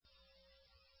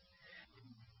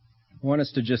I want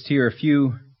us to just hear a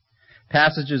few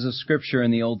passages of Scripture in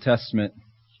the Old Testament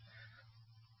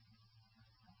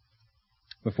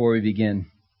before we begin.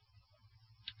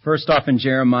 First off, in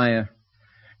Jeremiah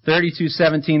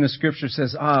 32:17, the Scripture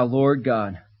says, "Ah, Lord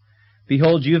God,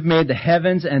 behold, you have made the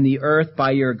heavens and the earth by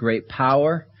your great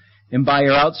power and by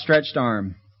your outstretched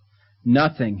arm.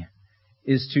 Nothing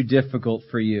is too difficult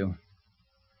for you."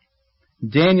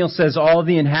 Daniel says all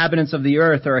the inhabitants of the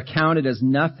earth are accounted as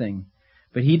nothing,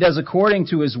 but he does according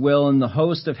to his will in the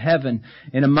host of heaven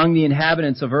and among the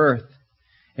inhabitants of earth.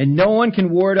 And no one can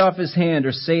ward off his hand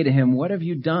or say to him, "What have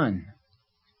you done?"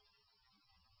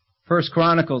 First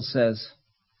Chronicles says,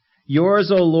 "Yours,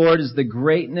 O Lord, is the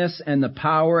greatness and the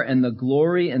power and the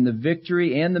glory and the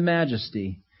victory and the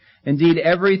majesty. Indeed,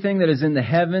 everything that is in the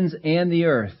heavens and the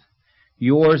earth.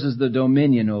 Yours is the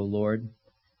dominion, O Lord,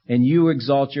 and you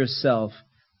exalt yourself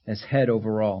as head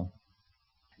over all."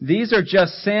 These are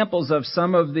just samples of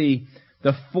some of the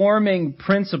forming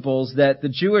principles that the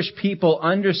Jewish people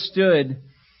understood,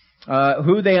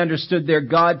 who they understood their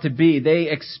God to be. They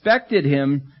expected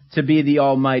Him to be the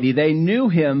Almighty. They knew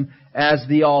Him as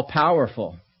the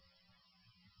All-Powerful.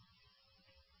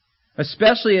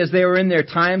 Especially as they were in their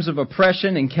times of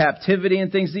oppression and captivity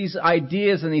and things, these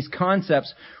ideas and these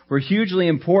concepts were hugely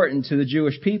important to the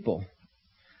Jewish people.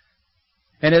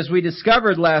 And as we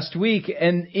discovered last week,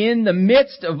 and in the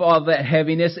midst of all that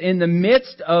heaviness, in the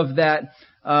midst of that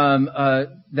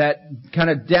kind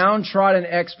of downtrodden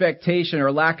expectation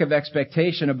or lack of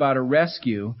expectation about a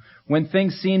rescue, when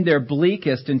things seemed their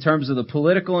bleakest in terms of the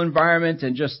political environment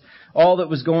and just all that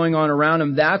was going on around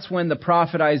them, that's when the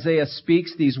prophet Isaiah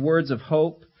speaks these words of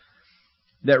hope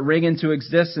that ring into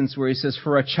existence, where he says,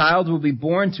 "For a child will be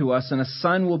born to us, and a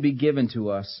son will be given to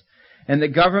us, and the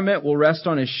government will rest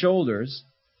on his shoulders,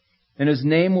 and his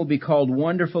name will be called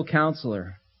Wonderful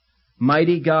Counselor,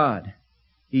 Mighty God,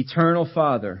 Eternal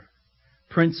Father,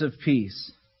 Prince of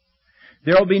Peace.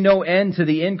 There will be no end to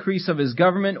the increase of his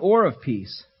government or of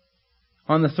peace,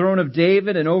 on the throne of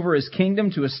David and over his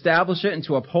kingdom, to establish it and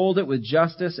to uphold it with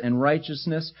justice and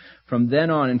righteousness from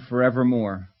then on and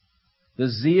forevermore. The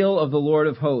zeal of the Lord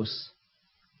of hosts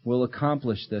will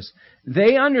accomplish this."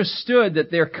 They understood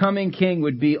that their coming king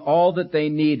would be all that they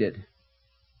needed.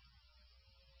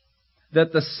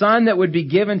 That the son that would be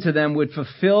given to them would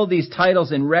fulfill these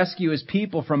titles and rescue his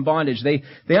people from bondage. They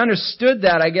understood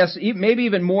that, I guess, maybe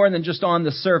even more than just on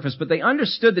the surface, but they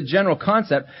understood the general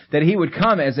concept that he would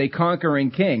come as a conquering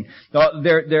king.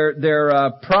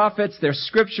 Their prophets, their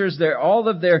scriptures, all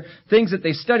of their things that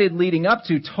they studied leading up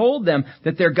to told them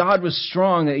that their God was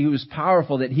strong, that He was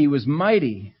powerful, that He was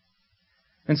mighty.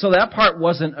 And so that part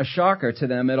wasn't a shocker to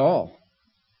them at all.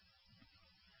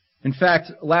 In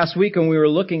fact, last week when we were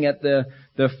looking at the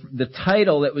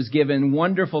title that was given,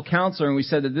 Wonderful Counselor, and we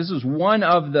said that this was one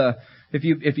of the, if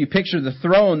you picture the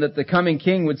throne that the coming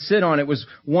king would sit on, it was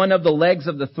one of the legs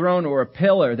of the throne or a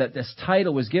pillar that this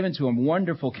title was given to him,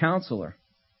 Wonderful Counselor.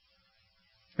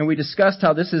 And we discussed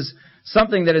how this is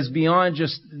something that is beyond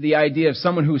just the idea of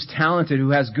someone who's talented, who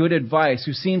has good advice,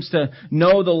 who seems to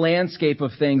know the landscape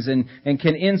of things and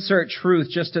can insert truth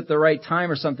just at the right time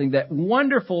or something. That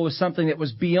wonderful was something that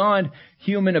was beyond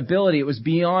human ability. It was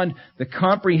beyond the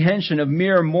comprehension of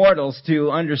mere mortals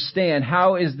to understand.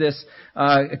 How is this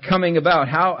coming about?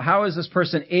 How is this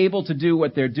person able to do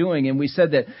what they're doing? And we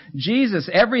said that Jesus,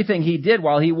 everything He did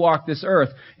while He walked this earth,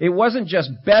 it wasn't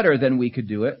just better than we could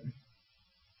do it.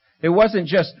 It wasn't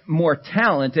just more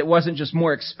talent. It wasn't just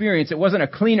more experience. It wasn't a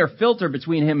cleaner filter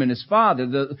between Him and His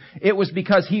Father. It was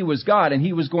because He was God, and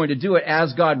He was going to do it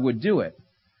as God would do it.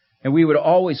 And we would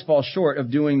always fall short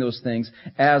of doing those things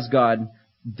as God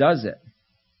does it.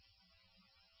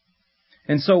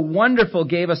 And so Wonderful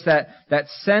gave us that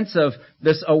sense of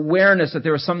this awareness that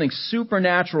there was something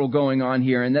supernatural going on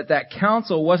here, and that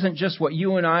counsel wasn't just what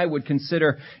you and I would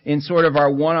consider in sort of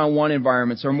our one-on-one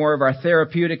environments or more of our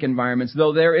therapeutic environments,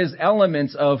 though there is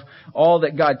elements of all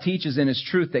that God teaches in His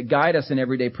truth that guide us in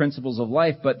everyday principles of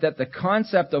life, but that the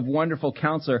concept of Wonderful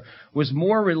Counselor was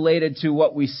more related to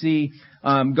what we see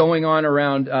going on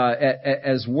around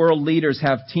as world leaders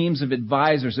have teams of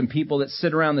advisors and people that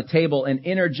sit around the table and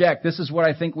interject, "This is what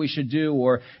I think we should do,"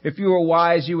 or "If you were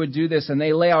wise, you would do this." And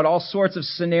they lay out all sorts of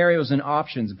scenarios and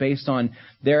options based on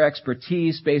their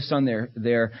expertise, based on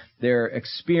their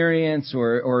experience,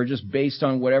 or just based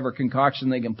on whatever concoction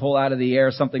they can pull out of the air,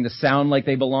 something to sound like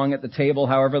they belong at the table,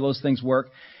 however those things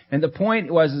work. And the point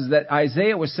is that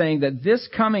Isaiah was saying that this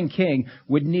coming king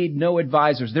would need no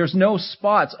advisors. There's no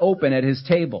spots open at his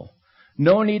table.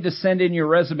 No need to send in your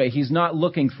resume. He's not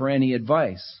looking for any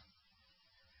advice.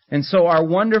 And so our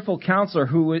Wonderful Counselor,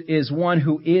 who is one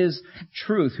who is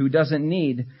truth, who doesn't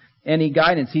need any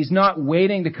guidance. He's not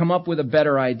waiting to come up with a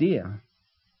better idea.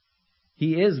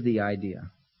 He is the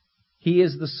idea. He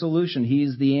is the solution. He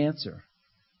is the answer.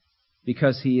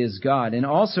 Because He is God. And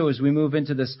also as we move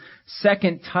into this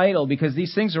second title, because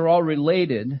these things are all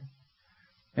related,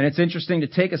 and it's interesting to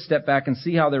take a step back and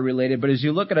see how they're related, but as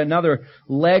you look at another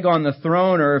leg on the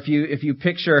throne, or if you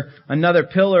picture another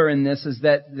pillar in this, is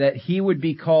that He would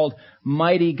be called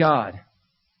Mighty God.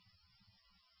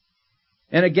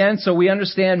 And again, so we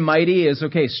understand mighty is,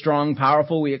 okay, strong,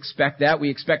 powerful. We expect that. We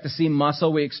expect to see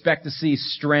muscle. We expect to see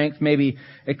strength, maybe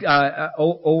just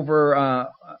an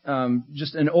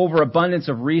overabundance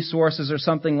of resources or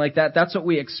something like that. That's what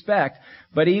we expect.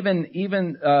 But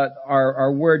even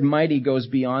our word mighty goes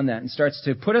beyond that and starts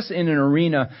to put us in an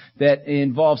arena that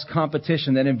involves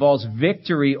competition, that involves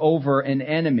victory over an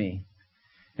enemy.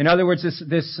 In other words,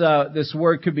 this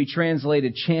word could be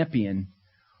translated champion,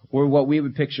 or what we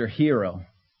would picture hero.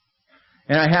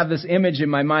 And I have this image in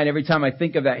my mind every time I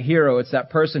think of that hero. It's that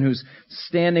person who's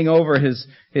standing over his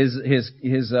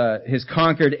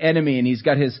conquered enemy, and he's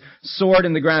got his sword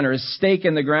in the ground or his stake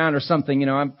in the ground or something. You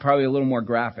know, I'm probably a little more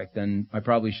graphic than I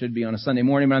probably should be on a Sunday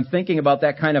morning, but I'm thinking about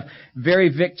that kind of very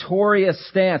victorious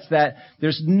stance, that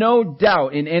there's no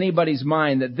doubt in anybody's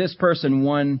mind that this person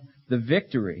won the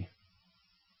victory.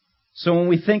 So when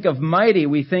we think of mighty,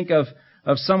 we think of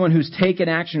someone who's taken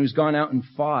action, who's gone out and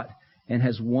fought and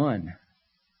has won.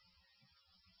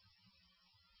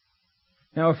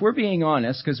 Now, if we're being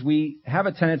honest, because we have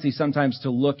a tendency sometimes to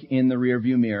look in the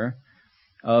rearview mirror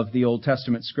of the Old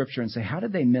Testament Scripture and say, how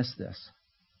did they miss this?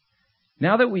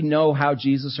 Now that we know how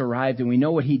Jesus arrived and we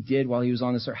know what He did while He was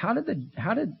on this earth, how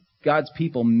did God's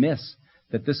people miss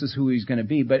that this is who He's going to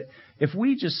be? But if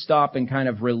we just stop and kind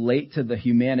of relate to the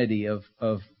humanity of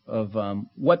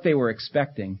what they were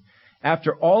expecting,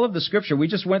 after all of the Scripture, we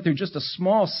just went through just a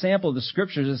small sample of the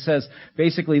Scriptures that says,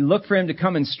 basically, look for Him to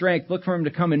come in strength, look for Him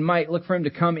to come in might, look for Him to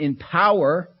come in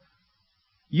power.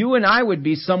 You and I would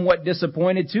be somewhat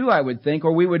disappointed too, I would think,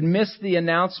 or we would miss the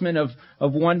announcement of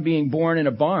one being born in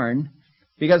a barn,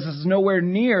 because this is nowhere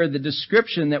near the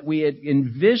description that we had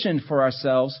envisioned for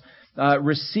ourselves,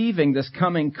 receiving this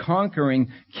coming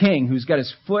conquering king who's got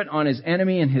his foot on his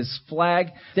enemy and his flag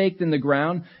staked in the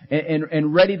ground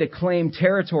and ready to claim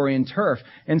territory and turf.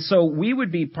 And so we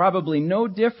would be probably no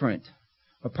different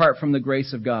apart from the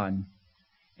grace of God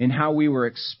in how we were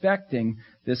expecting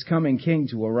this coming king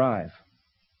to arrive.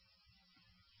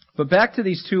 But back to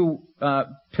these two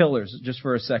pillars just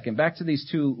for a second. Back to these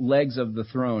two legs of the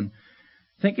throne.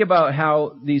 Think about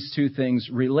how these two things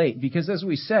relate, because as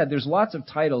we said, there's lots of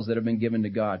titles that have been given to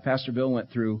God. Pastor Bill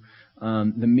went through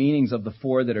the meanings of the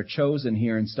four that are chosen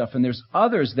here and stuff, and there's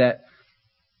others that,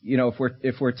 you know,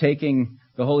 if we're taking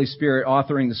the Holy Spirit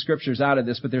authoring the Scriptures out of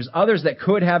this, but there's others that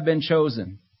could have been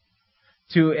chosen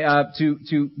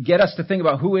to get us to think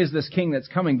about who is this king that's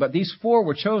coming. But these four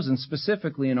were chosen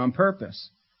specifically and on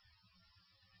purpose.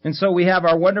 And so we have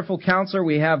our wonderful Counselor,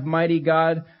 we have Mighty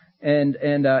God, and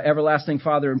Everlasting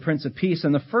Father and Prince of Peace.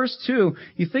 And the first two,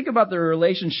 you think about the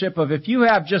relationship of if you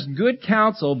have just good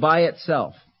counsel by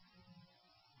itself.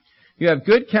 You have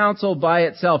good counsel by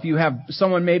itself. You have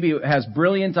someone maybe who has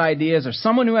brilliant ideas, or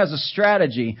someone who has a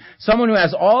strategy, someone who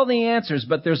has all the answers,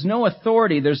 but there's no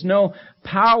authority, there's no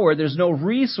power, there's no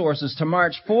resources to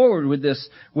march forward with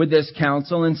this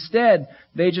counsel. Instead,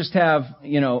 they just have,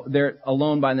 they're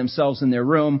alone by themselves in their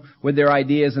room with their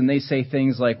ideas, and they say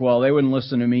things like, well, they wouldn't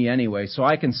listen to me anyway, so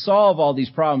I can solve all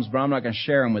these problems, but I'm not going to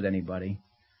share them with anybody.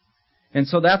 And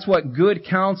so that's what good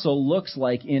counsel looks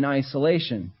like in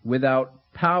isolation, without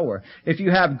power. If you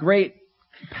have great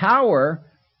power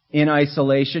in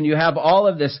isolation, you have all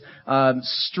of this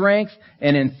strength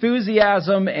and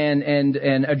enthusiasm and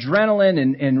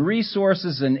adrenaline and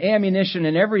resources and ammunition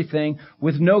and everything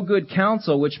with no good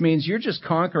counsel, which means you're just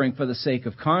conquering for the sake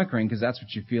of conquering because that's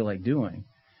what you feel like doing,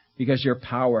 because you're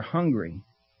power hungry.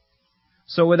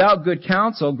 So without good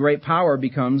counsel, great power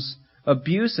becomes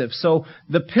abusive. So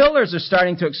the pillars are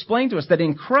starting to explain to us that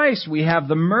in Christ we have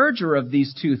the merger of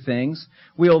these two things.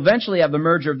 We'll eventually have the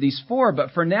merger of these four,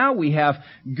 but for now we have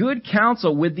good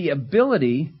counsel with the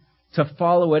ability to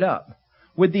follow it up,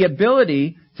 with the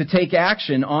ability to take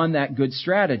action on that good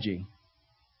strategy.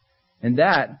 And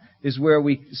that is where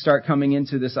we start coming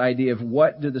into this idea of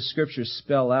what do the Scriptures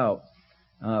spell out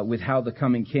with how the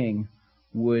coming King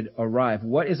would arrive.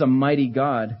 What is a mighty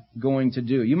God going to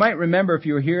do? You might remember, if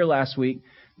you were here last week,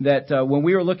 that when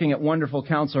we were looking at Wonderful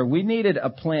Counselor, we needed a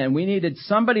plan. We needed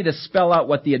somebody to spell out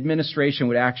what the administration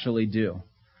would actually do.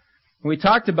 We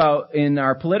talked about in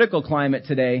our political climate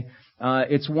today,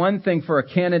 It's one thing for a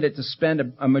candidate to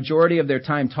spend a majority of their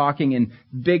time talking in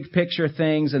big picture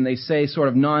things, and they say sort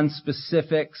of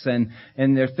non-specifics, and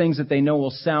they're things that they know will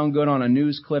sound good on a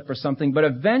news clip or something. But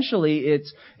eventually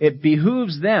it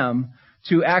behooves them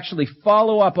to actually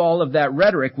follow up all of that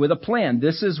rhetoric with a plan.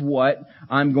 This is what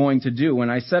I'm going to do.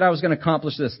 When I said I was going to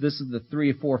accomplish this, this is the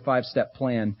 3, 4, 5-step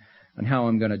plan on how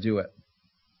I'm going to do it.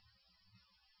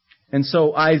 And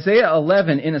so Isaiah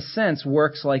 11, in a sense,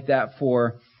 works like that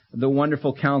for the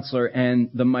Wonderful Counselor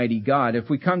and the Mighty God. If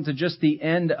we come to just the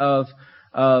end of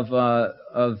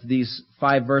these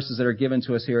 5 verses that are given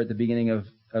to us here at the beginning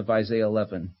of Isaiah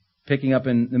 11, picking up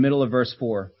in the middle of verse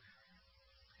 4,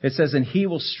 it says, "And he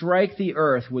will strike the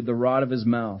earth with the rod of his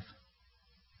mouth,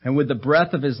 and with the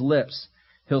breath of his lips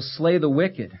he'll slay the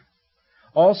wicked.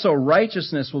 Also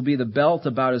righteousness will be the belt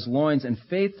about his loins, and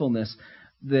faithfulness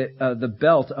the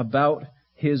belt about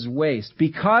his waist."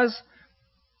 Because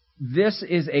this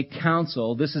is a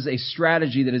counsel, this is a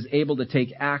strategy that is able to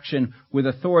take action with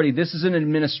authority. This is an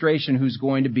administration who's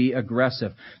going to be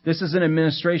aggressive. This is an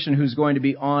administration who's going to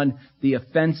be on the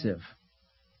offensive.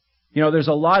 You know, there's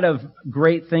a lot of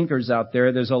great thinkers out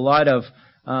there. There's a lot of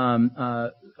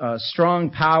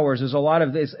strong powers. There's a lot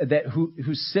of this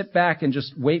who sit back and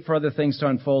just wait for other things to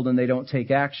unfold, and they don't take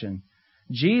action.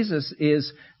 Jesus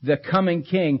is the coming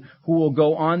king who will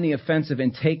go on the offensive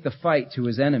and take the fight to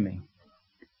his enemy.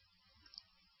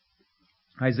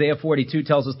 Isaiah 42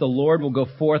 tells us the Lord will go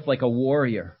forth like a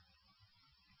warrior.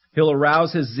 He'll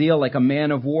arouse his zeal like a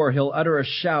man of war. He'll utter a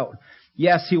shout.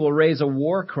 Yes, he will raise a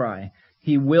war cry.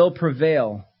 He will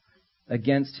prevail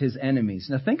against his enemies.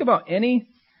 Now think about any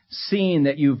scene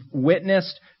that you've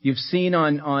witnessed, you've seen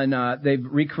they've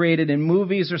recreated in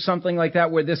movies or something like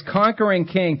that, where this conquering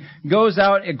king goes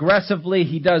out aggressively,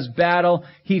 he does battle,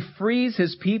 he frees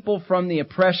his people from the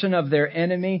oppression of their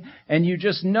enemy, and you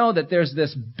just know that there's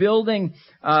this building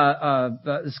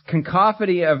this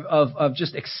cacophony of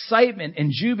just excitement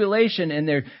and jubilation, and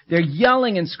they're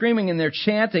yelling and screaming and they're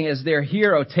chanting as their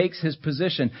hero takes his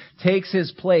position, takes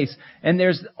his place, and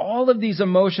there's all of these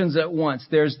emotions at once.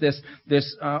 There's this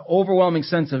overwhelming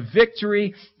sense of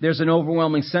victory. There's an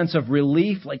overwhelming sense of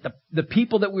relief, like the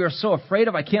people that we were so afraid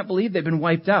of, I can't believe they've been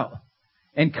wiped out.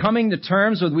 And coming to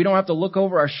terms with we don't have to look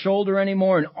over our shoulder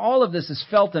anymore, and all of this is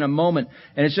felt in a moment,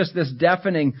 and it's just this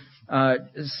deafening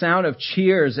sound of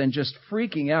cheers and just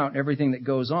freaking out everything that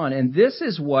goes on. And this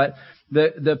is what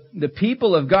the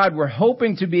people of God were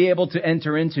hoping to be able to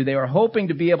enter into. They were hoping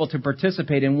to be able to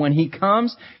participate. And when he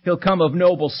comes, he'll come of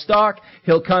noble stock.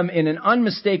 He'll come in an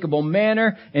unmistakable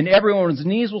manner, and everyone's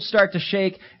knees will start to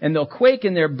shake, and they'll quake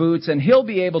in their boots, and he'll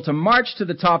be able to march to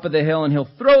the top of the hill, and he'll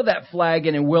throw that flag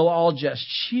in, and we'll all just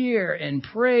cheer and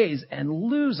praise and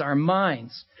lose our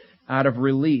minds out of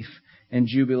relief and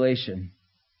jubilation.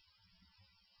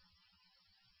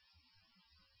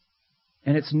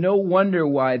 And it's no wonder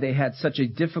why they had such a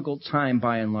difficult time,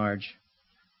 by and large,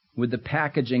 with the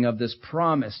packaging of this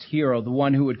promised hero, the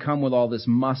one who would come with all this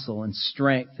muscle and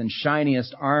strength and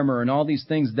shiniest armor and all these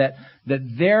things that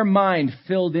their mind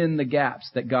filled in the gaps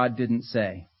that God didn't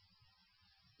say.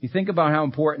 You think about how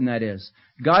important that is.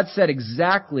 God said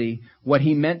exactly what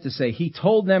he meant to say. He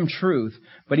told them truth,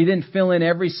 but he didn't fill in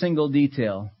every single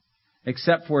detail,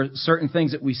 except for certain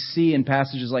things that we see in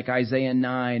passages like Isaiah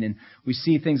 9, and we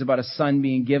see things about a son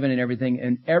being given and everything,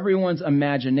 and everyone's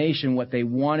imagination, what they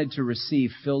wanted to receive,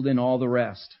 filled in all the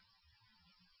rest.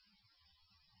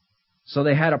 So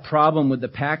they had a problem with the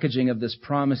packaging of this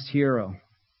promised hero.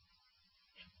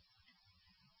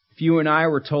 If you and I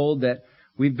were told that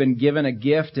we've been given a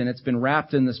gift and it's been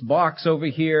wrapped in this box over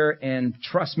here, and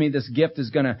trust me, this gift is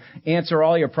going to answer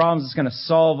all your problems. It's going to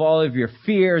solve all of your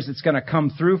fears. It's going to come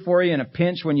through for you in a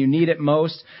pinch when you need it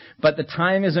most. But the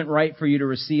time isn't right for you to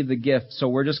receive the gift, so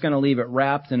we're just going to leave it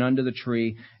wrapped and under the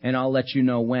tree, and I'll let you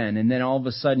know when. And then all of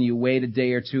a sudden you wait a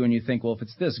day or two and you think, well, if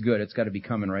it's this good, it's got to be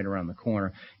coming right around the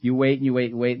corner. You wait and you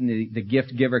wait and wait, and the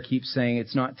gift giver keeps saying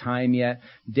it's not time yet.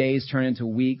 Days turn into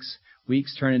weeks.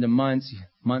 Weeks turn into months,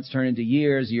 months turn into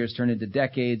years, years turn into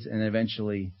decades, and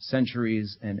eventually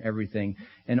centuries and everything.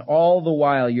 And all the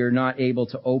while, you're not able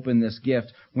to open this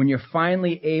gift. When you're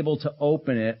finally able to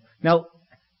open it, now,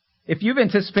 if you've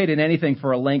anticipated anything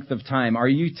for a length of time, are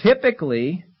you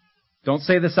typically, don't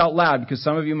say this out loud, because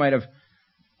some of you might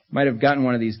have gotten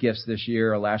one of these gifts this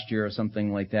year or last year or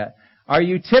something like that. Are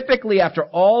you typically, after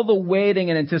all the waiting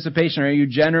and anticipation, are you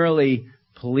generally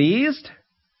pleased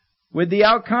with the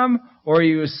outcome, or are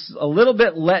you a little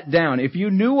bit let down? If you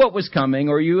knew what was coming,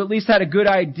 or you at least had a good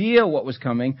idea what was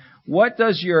coming, what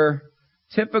does your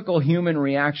typical human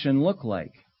reaction look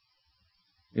like?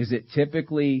 Is it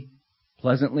typically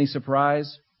pleasantly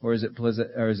surprised, or is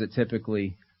it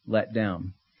typically let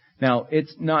down? Now,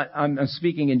 it's not, I'm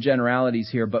speaking in generalities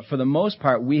here, but for the most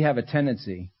part, we have a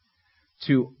tendency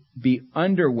to be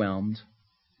underwhelmed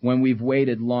when we've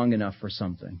waited long enough for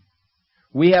something.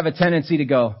 We have a tendency to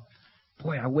go,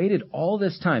 boy, I waited all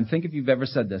this time. Think if you've ever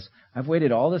said this. I've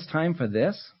waited all this time for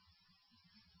this.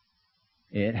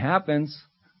 It happens.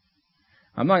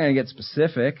 I'm not going to get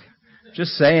specific.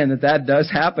 Just saying that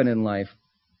does happen in life.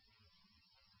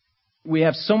 We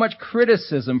have so much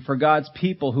criticism for God's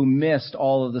people who missed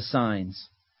all of the signs,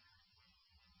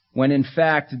 when in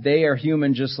fact they are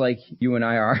human just like you and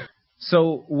I are.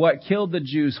 So what killed the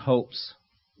Jews' hopes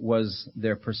was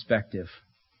their perspective.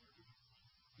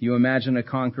 You imagine a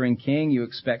conquering king, you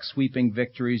expect sweeping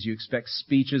victories, you expect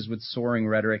speeches with soaring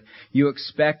rhetoric, you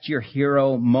expect your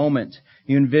hero moment.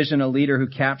 You envision a leader who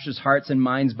captures hearts and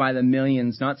minds by the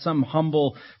millions, not some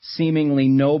humble, seemingly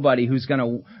nobody who's going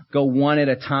to go one at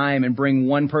a time and bring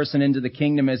one person into the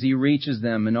kingdom as he reaches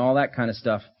them and all that kind of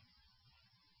stuff.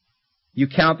 You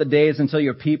count the days until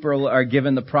your people are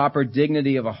given the proper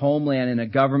dignity of a homeland and a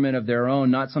government of their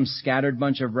own, not some scattered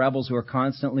bunch of rebels who are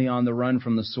constantly on the run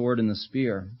from the sword and the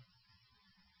spear.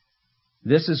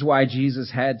 This is why Jesus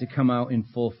had to come out in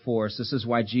full force. This is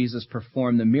why Jesus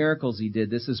performed the miracles he did.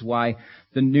 This is why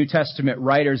the New Testament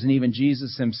writers and even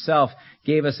Jesus himself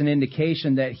gave us an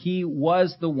indication that he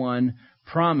was the one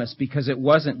promised, because it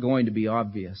wasn't going to be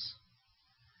obvious.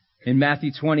 In Matthew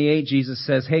 28, Jesus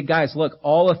says, hey guys, look,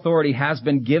 all authority has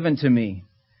been given to me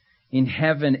in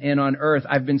heaven and on earth.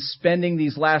 I've been spending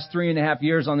these last 3.5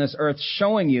 years on this earth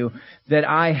showing you that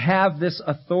I have this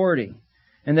authority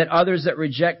and that others that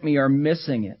reject me are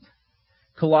missing it.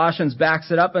 Colossians backs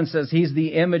it up and says he's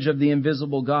the image of the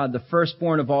invisible God, the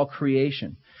firstborn of all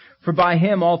creation. For by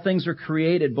him all things were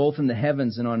created, both in the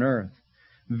heavens and on earth,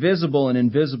 visible and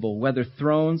invisible, whether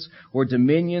thrones or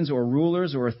dominions or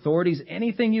rulers or authorities,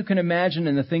 anything you can imagine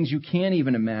and the things you can't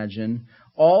even imagine,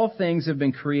 all things have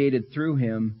been created through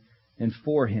him and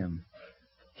for him.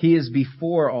 He is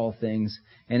before all things,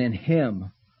 and in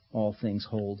him all things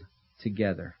hold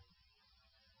together.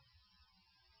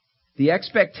 The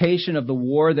expectation of the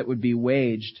war that would be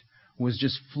waged was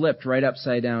just flipped right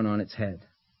upside down on its head.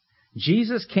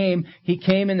 Jesus came, he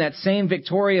came in that same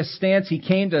victorious stance. He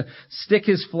came to stick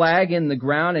his flag in the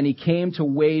ground, and he came to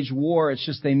wage war. It's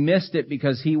just they missed it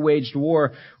because he waged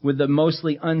war with the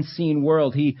mostly unseen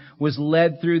world. He was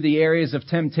led through the areas of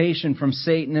temptation from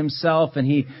Satan himself, and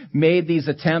he made these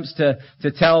attempts to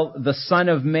tell the Son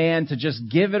of Man to just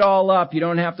give it all up. You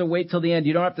don't have to wait till the end.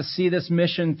 You don't have to see this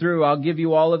mission through. I'll give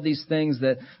you all of these things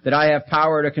that I have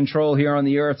power to control here on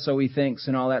the earth, so he thinks,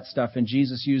 and all that stuff. And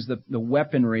Jesus used the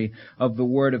weaponry of the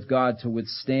Word of God to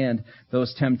withstand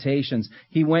those temptations.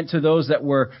 He went to those that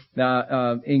were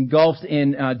engulfed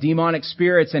in demonic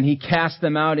spirits, and he cast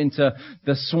them out into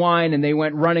the swine, and they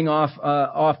went running off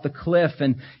the cliff.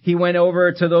 And he went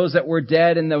over to those that were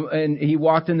dead, and he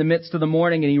walked in the midst of the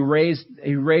morning, and he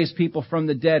raised people from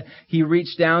the dead. He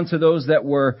reached down to those that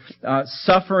were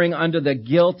suffering under the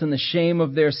guilt and the shame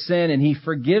of their sin, and he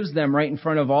forgives them right in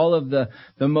front of all of the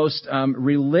most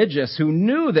religious who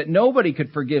knew that nobody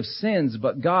could forgive sins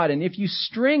but God. And if you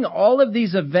string all of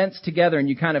these events together and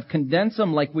you kind of condense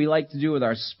them like we like to do with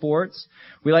our sports,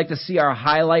 we like to see our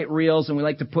highlight reels and we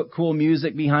like to put cool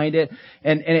music behind it.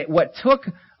 What takes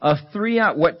a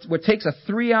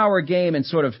 3-hour game and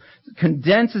sort of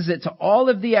condenses it to all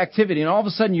of the activity, and all of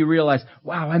a sudden you realize,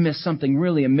 wow, I missed something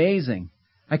really amazing.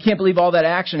 I can't believe all that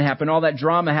action happened, all that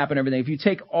drama happened, everything. If you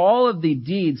take all of the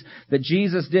deeds that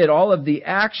Jesus did, all of the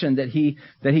action that he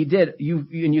did,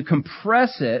 and you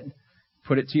compress it,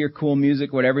 put it to your cool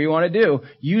music, whatever you want to do,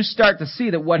 you start to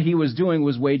see that what he was doing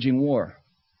was waging war.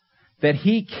 That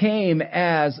he came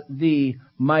as the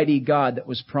mighty God that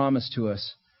was promised to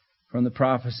us from the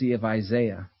prophecy of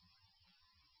Isaiah.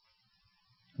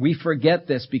 We forget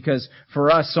this because for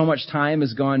us, so much time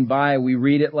has gone by. We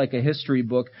read it like a history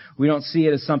book. We don't see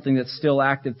it as something that's still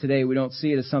active today. We don't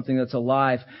see it as something that's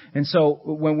alive. And so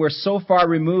when we're so far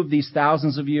removed these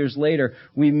thousands of years later,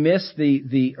 we miss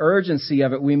the urgency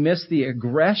of it. We miss the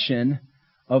aggression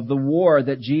of the war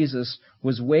that Jesus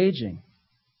was waging.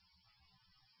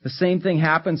 The same thing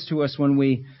happens to us when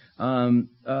we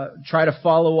try to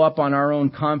follow up on our own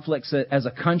conflicts as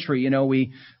a country.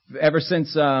 Ever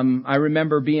since I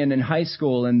remember being in high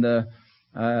school and the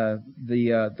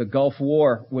Gulf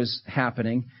War was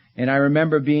happening, And I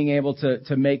remember being able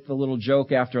to make the little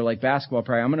joke after like basketball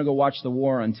practice, I'm going to go watch the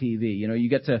war on TV. You know, you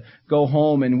get to go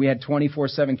home, and we had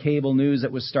 24/7 cable news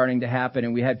that was starting to happen,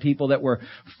 and we had people that were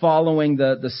following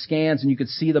the scans, and you could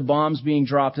see the bombs being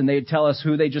dropped, and they'd tell us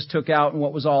who they just took out and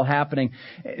what was all happening.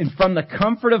 And from the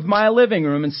comfort of my living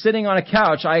room and sitting on a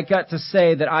couch, I got to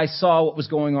say that I saw what was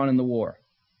going on in the war.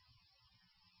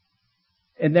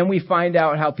 And then we find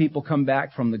out how people come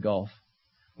back from the Gulf.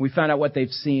 We find out what they've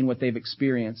seen, what they've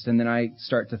experienced, and then I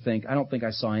start to think, I don't think I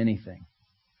saw anything.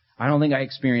 I don't think I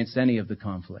experienced any of the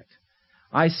conflict.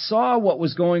 I saw what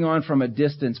was going on from a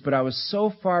distance, but I was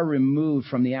so far removed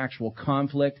from the actual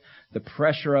conflict, the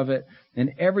pressure of it,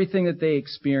 and everything that they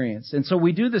experienced. And so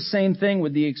we do the same thing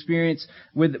with the experience,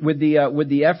 with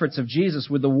the efforts of Jesus,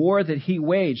 with the war that He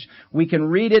waged. We can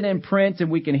read it in print and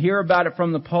we can hear about it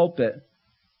from the pulpit.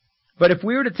 But if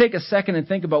we were to take a second and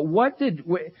think about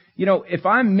if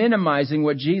I'm minimizing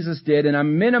what Jesus did and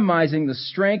I'm minimizing the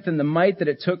strength and the might that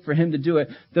it took for Him to do it,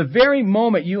 the very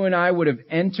moment you and I would have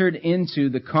entered into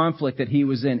the conflict that He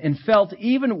was in and felt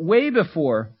even way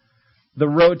before the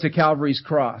road to Calvary's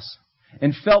cross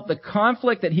and felt the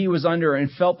conflict that He was under and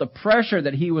felt the pressure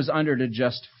that He was under to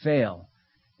just fail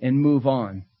and move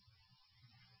on.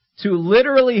 To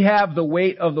literally have the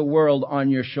weight of the world on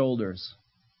your shoulders.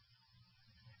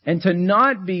 And to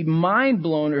not be mind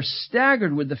blown or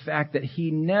staggered with the fact that He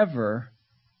never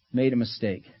made a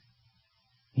mistake.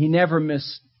 He never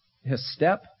missed his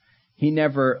step. He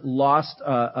never lost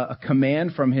a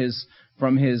command from his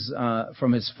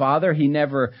Father. He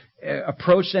never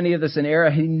approached any of this in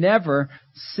error. He never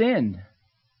sinned.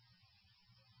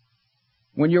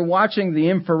 When you're watching the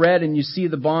infrared and you see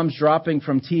the bombs dropping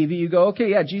from TV, you go,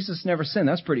 okay, yeah, Jesus never sinned.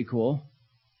 That's pretty cool.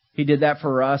 He did that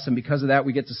for us, and because of that,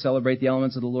 we get to celebrate the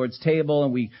elements of the Lord's table,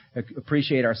 and we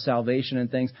appreciate our salvation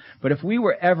and things. But if we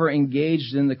were ever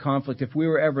engaged in the conflict, if we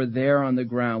were ever there on the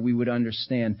ground, we would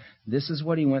understand this is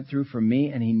what He went through for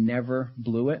me, and He never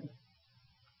blew it.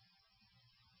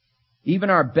 Even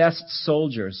our best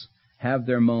soldiers have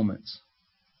their moments.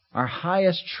 Our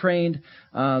highest trained,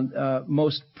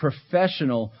 most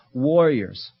professional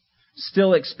warriors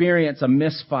still experience a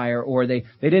misfire, or they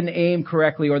didn't aim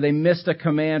correctly, or they missed a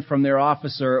command from their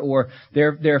officer, or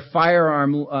their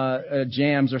firearm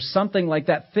jams, or something like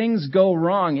that. Things go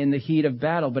wrong in the heat of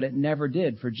battle, but it never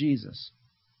did for Jesus.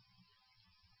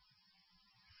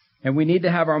 And we need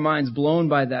to have our minds blown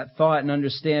by that thought and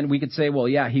understand. We could say, well,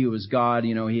 yeah, He was God,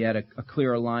 He had a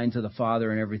clearer line to the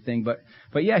Father and everything,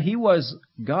 but yeah, He was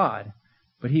God,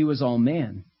 but He was all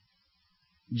man.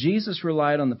 Jesus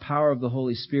relied on the power of the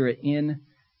Holy Spirit in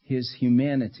His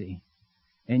humanity,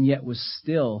 and yet was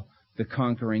still the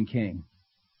conquering King.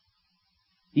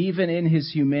 Even in His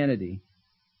humanity,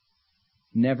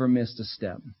 never missed a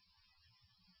step.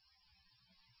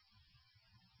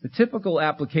 The typical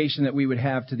application that we would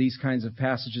have to these kinds of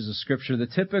passages of Scripture, the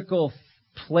typical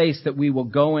place that we will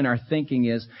go in our thinking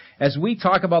is, as we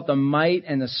talk about the might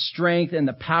and the strength and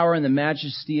the power and the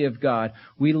majesty of God,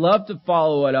 we love to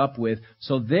follow it up with,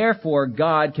 so therefore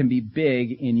God can be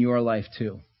big in your life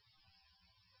too.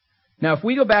 Now, if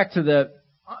we go back to the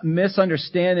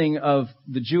misunderstanding of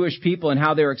the Jewish people and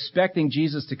how they're expecting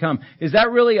Jesus to come, is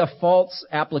that really a false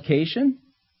application?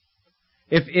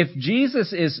 If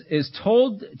Jesus is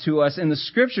told to us in the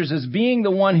Scriptures as being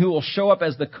the one who will show up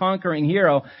as the conquering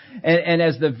hero and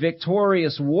as the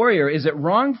victorious warrior, is it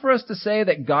wrong for us to say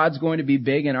that God's going to be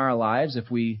big in our lives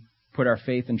if we put our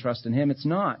faith and trust in Him? It's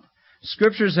not.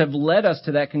 Scriptures have led us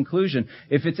to that conclusion.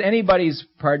 If it's anybody's,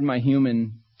 pardon my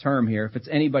human term here, if it's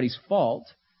anybody's fault,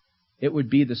 it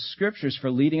would be the Scriptures for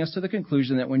leading us to the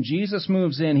conclusion that when Jesus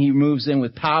moves in, He moves in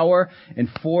with power and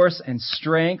force and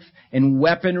strength and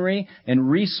weaponry and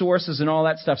resources and all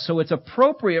that stuff. So it's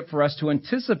appropriate for us to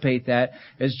anticipate that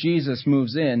as Jesus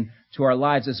moves in to our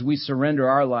lives, as we surrender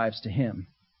our lives to Him.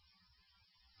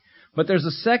 But there's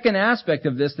a second aspect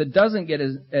of this that doesn't get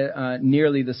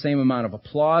nearly the same amount of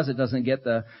applause. It doesn't get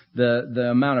the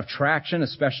amount of traction,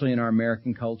 especially in our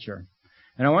American culture.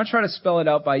 And I want to try to spell it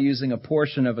out by using a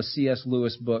portion of a C.S.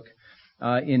 Lewis book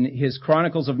in his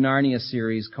Chronicles of Narnia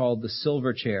series called The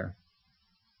Silver Chair.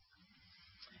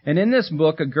 And in this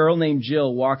book, a girl named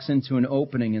Jill walks into an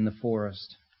opening in the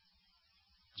forest.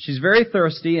 She's very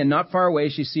thirsty, and not far away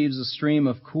she sees a stream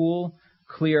of cool,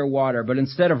 clear water. But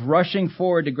instead of rushing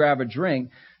forward to grab a drink,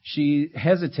 she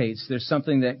hesitates. There's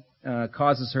something that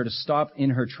causes her to stop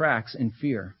in her tracks in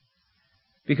fear.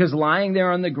 Because lying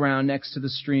there on the ground next to the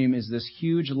stream is this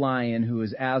huge lion who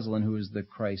is Aslan, who is the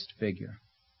Christ figure.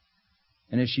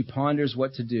 And as she ponders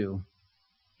what to do,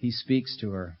 he speaks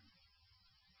to her.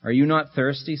 "Are you not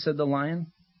thirsty?" said the lion.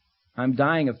 "I'm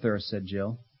dying of thirst," said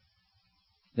Jill.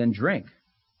 "Then drink,"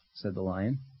 said the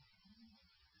lion.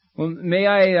 "Well,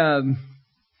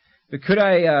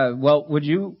 would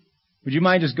you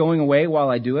mind just going away while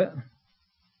I do it?"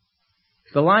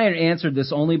 The lion answered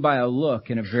this only by a look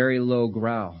and a very low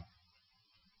growl.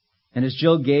 And as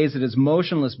Jill gazed at his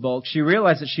motionless bulk, she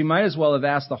realized that she might as well have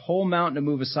asked the whole mountain to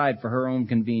move aside for her own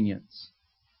convenience.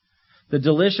 The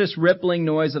delicious rippling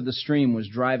noise of the stream was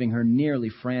driving her nearly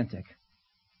frantic.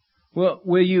 "Well,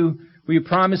 will you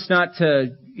promise not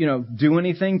to, do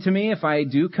anything to me if I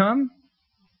do come?"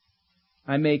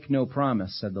 "I make no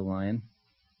promise," said the lion.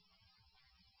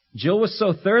 Jill was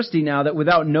so thirsty now that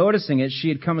without noticing it, she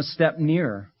had come a step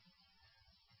nearer.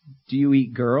 "Do you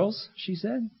eat girls?" she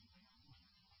said.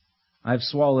 "I've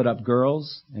swallowed up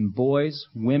girls and boys,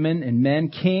 women and men,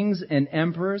 kings and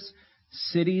emperors,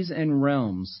 cities and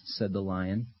realms," said the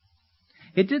lion.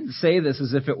 It didn't say this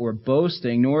as if it were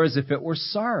boasting, nor as if it were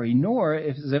sorry, nor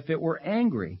as if it were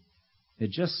angry.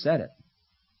 It just said it.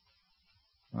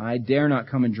 "I dare not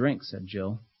come and drink," said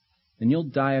Jill. "Then you'll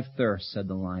die of thirst," said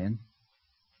the lion.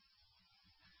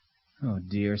 "Oh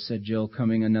dear," said Jill,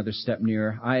 coming another step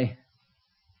nearer. I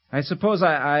suppose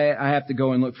I have to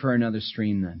go and look for another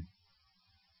stream then."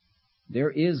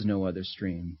 "There is no other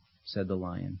stream," said the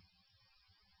lion.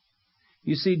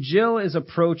 You see, Jill is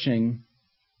approaching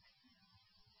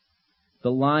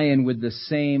the lion with the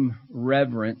same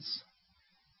reverence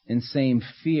and same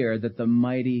fear that the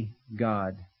mighty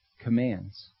God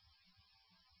commands.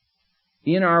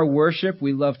 In our worship,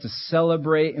 we love to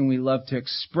celebrate and we love to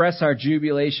express our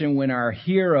jubilation when our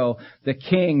hero, the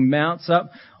king, mounts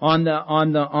up on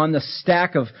the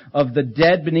stack of the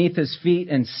dead beneath his feet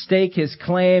and stake his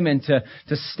claim and to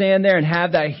stand there and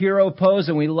have that hero pose.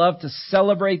 And we love to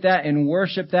celebrate that and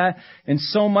worship that. And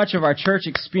so much of our church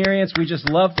experience, we just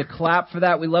love to clap for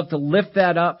that. We love to lift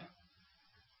that up.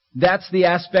 That's the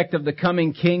aspect of the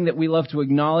coming king that we love to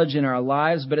acknowledge in our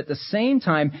lives. But at the same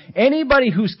time, anybody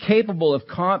who's capable of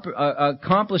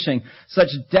accomplishing such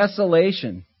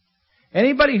desolation,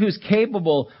 anybody who's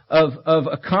capable of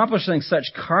accomplishing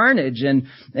such carnage and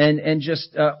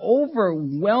just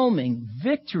overwhelming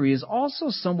victory is also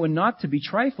someone not to be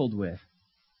trifled with.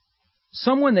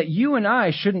 Someone that you and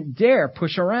I shouldn't dare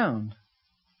push around.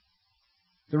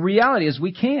 The reality is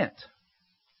we can't.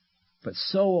 But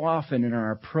so often in our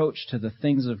approach to the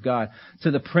things of God, to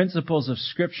the principles of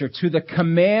Scripture, to the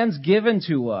commands given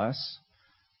to us,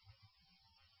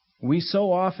 we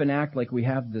so often act like we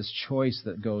have this choice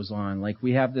that goes on, like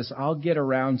we have this "I'll get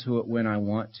around to it when I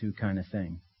want to" kind of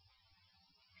thing.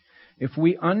 If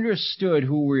we understood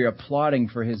who we are applauding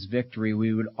for his victory,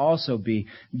 we would also be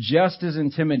just as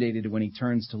intimidated when he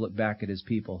turns to look back at his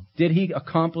people. Did he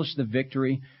accomplish the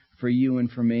victory for you and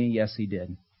for me? Yes, he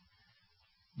did.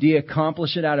 Did he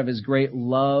accomplish it out of his great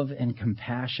love and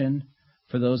compassion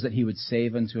for those that he would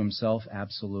save unto himself?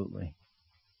 Absolutely.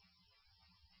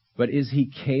 But is he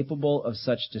capable of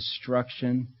such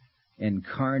destruction and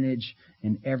carnage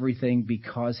and everything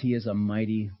because he is a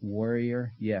mighty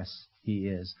warrior? Yes, he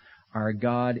is. Our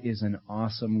God is an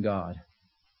awesome God.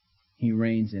 He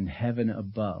reigns in heaven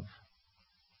above,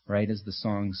 right as the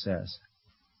song says.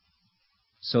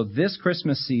 So this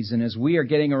Christmas season, as we are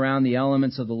getting around the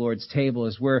elements of the Lord's table,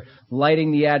 as we're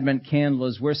lighting the Advent candle,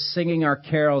 as we're singing our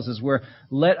carols,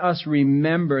 let us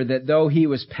remember that though he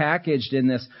was packaged in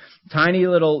this tiny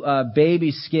little baby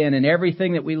skin and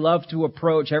everything that we love to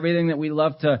approach, everything that we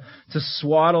love to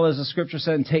swaddle, as the Scripture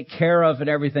said, and take care of and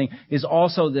everything, is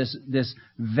also this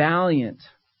valiant,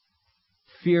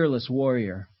 fearless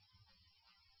warrior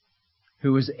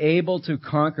who is able to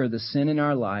conquer the sin in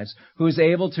our lives, who is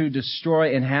able to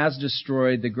destroy and has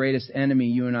destroyed the greatest enemy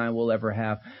you and I will ever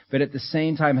have, but at the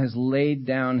same time has laid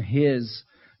down his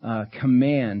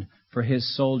command for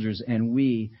his soldiers, and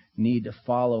we need to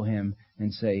follow him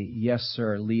and say, "Yes,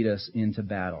 sir, lead us into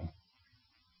battle."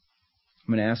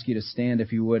 I'm going to ask you to stand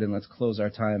if you would, and let's close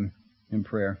our time in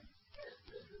prayer.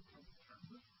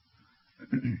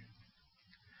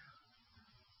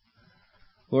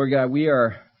 Lord God, we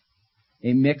are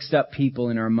a mixed up people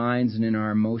in our minds and in our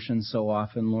emotions so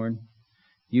often, Lord.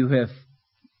 You have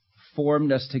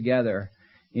formed us together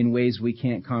in ways we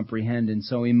can't comprehend. And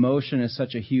so emotion is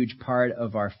such a huge part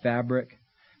of our fabric.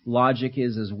 Logic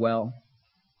is as well.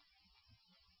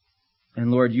 And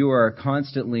Lord, you are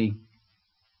constantly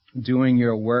doing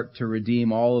your work to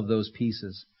redeem all of those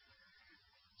pieces.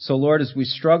 So Lord, as we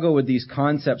struggle with these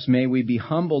concepts, may we be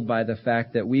humbled by the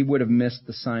fact that we would have missed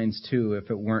the signs too if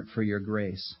it weren't for your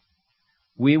grace.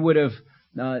 We would have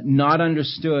not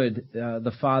understood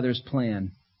the Father's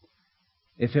plan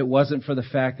if it wasn't for the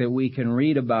fact that we can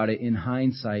read about it in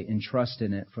hindsight and trust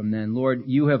in it from then. Lord,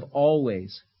 you have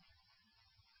always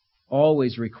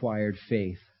always required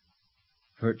faith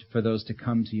for those to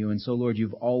come to you. And so, Lord,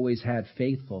 you've always had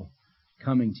faithful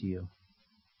coming to you.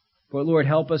 But, Lord,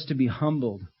 help us to be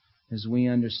humbled as we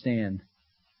understand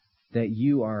that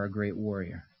you are a great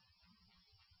warrior.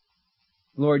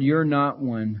 Lord, you're not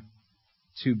one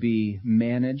to be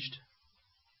managed.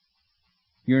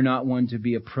 You're not one to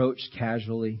be approached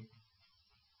casually,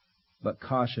 but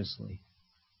cautiously,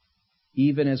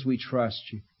 even as we trust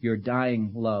your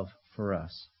dying love for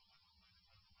us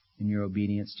and your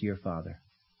obedience to your Father.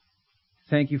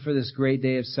 Thank you for this great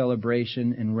day of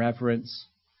celebration and reverence.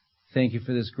 Thank you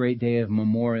for this great day of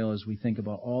memorial as we think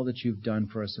about all that you've done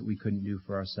for us that we couldn't do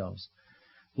for ourselves.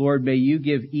 Lord, may you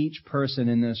give each person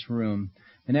in this room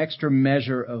an extra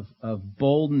measure of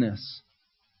boldness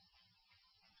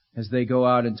as they go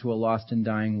out into a lost and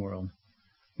dying world,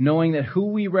 knowing that who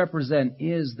we represent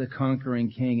is the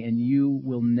conquering King, and you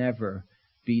will never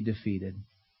be defeated.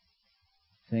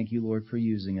 Thank you, Lord, for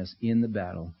using us in the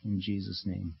battle. In Jesus'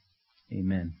 name,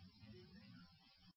 amen.